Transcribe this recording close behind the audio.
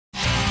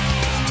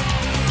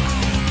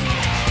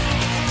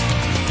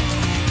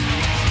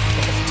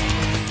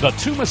The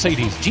two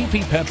Mercedes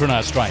GP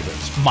Petronas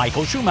drivers,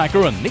 Michael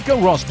Schumacher and Nico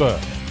Rosberg.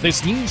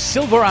 This new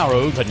Silver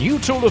Arrow, the new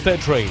tool of their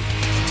trade.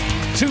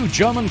 Two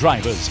German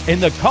drivers in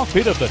the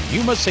cockpit of the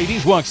new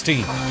Mercedes Works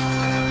team.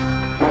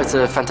 It's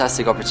a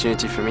fantastic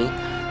opportunity for me.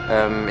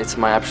 It's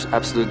my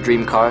absolute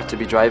dream car to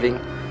be driving,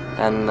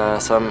 and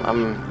so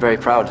I'm very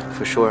proud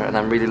for sure, and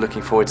I'm really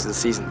looking forward to the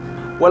season.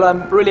 Well,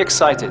 I'm really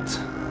excited,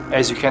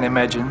 as you can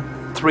imagine.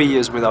 3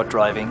 years without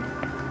driving.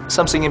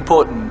 Something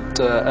important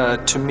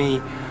to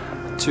me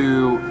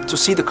to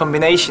see the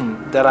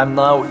combination that I'm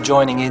now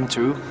joining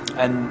into,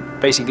 and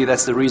basically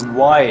that's the reason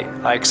why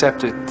I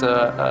accepted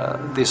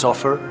this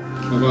offer.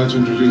 I'd like to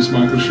introduce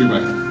Michael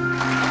Schumacher.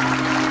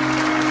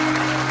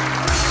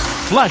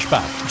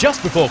 Flashback,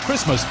 just before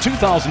Christmas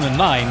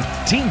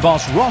 2009, team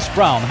boss Ross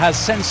Brown has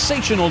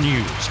sensational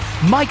news.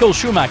 Michael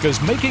Schumacher's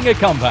making a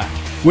comeback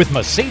with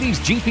Mercedes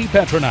GP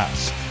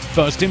Petronas.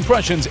 First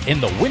impressions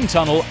in the wind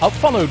tunnel are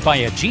followed by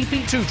a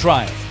GP2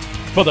 trial.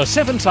 For the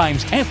 7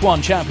 times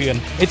F1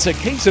 champion, it's a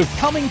case of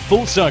coming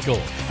full circle,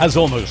 as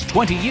almost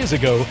 20 years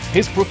ago,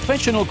 his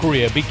professional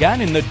career began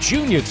in the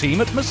junior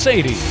team at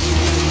Mercedes.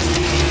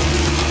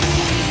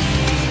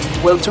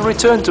 Well, to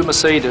return to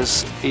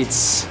Mercedes,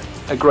 it's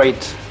a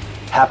great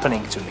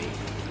happening to me.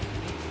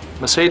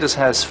 Mercedes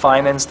has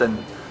financed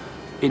and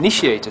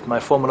initiated my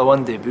Formula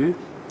One debut,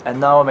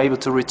 and now I'm able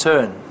to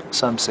return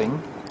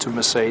something to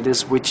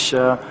Mercedes, which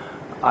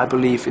I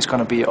believe is going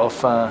to be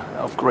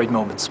of great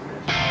moments.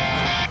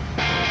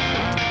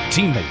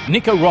 Teammate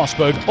Nico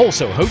Rosberg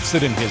also hopes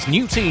that in his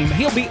new team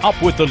he'll be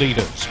up with the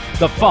leaders.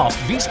 The fast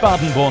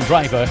Wiesbaden-born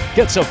driver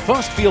gets a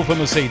first feel for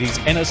Mercedes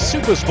in a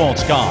super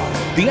sports car,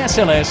 the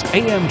SLS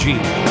AMG.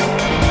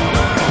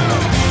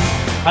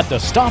 At the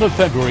start of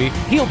February,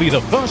 he'll be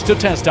the first to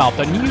test out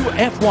the new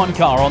F1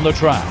 car on the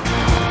track.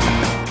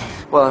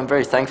 Well, I'm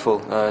very thankful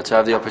to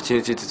have the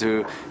opportunity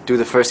to do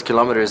the first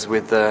kilometers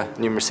with the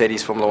new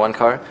Mercedes Formula One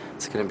car.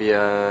 It's going to be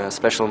a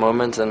special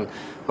moment, and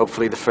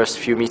hopefully the first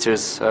few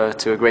meters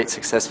to a great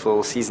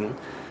successful season.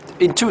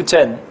 In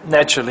 2010,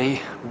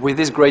 naturally, with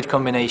this great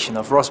combination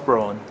of Ross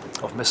Brown,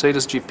 of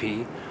Mercedes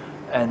GP,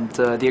 and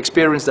the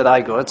experience that I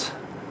got,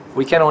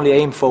 we can only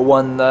aim for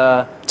one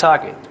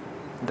target,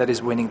 that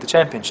is winning the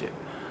championship.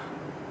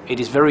 It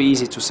is very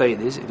easy to say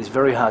this, it is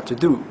very hard to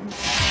do.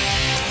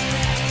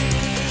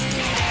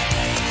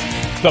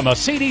 The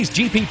Mercedes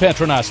GP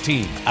Petronas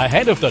team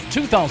ahead of the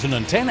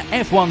 2010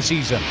 F1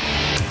 season.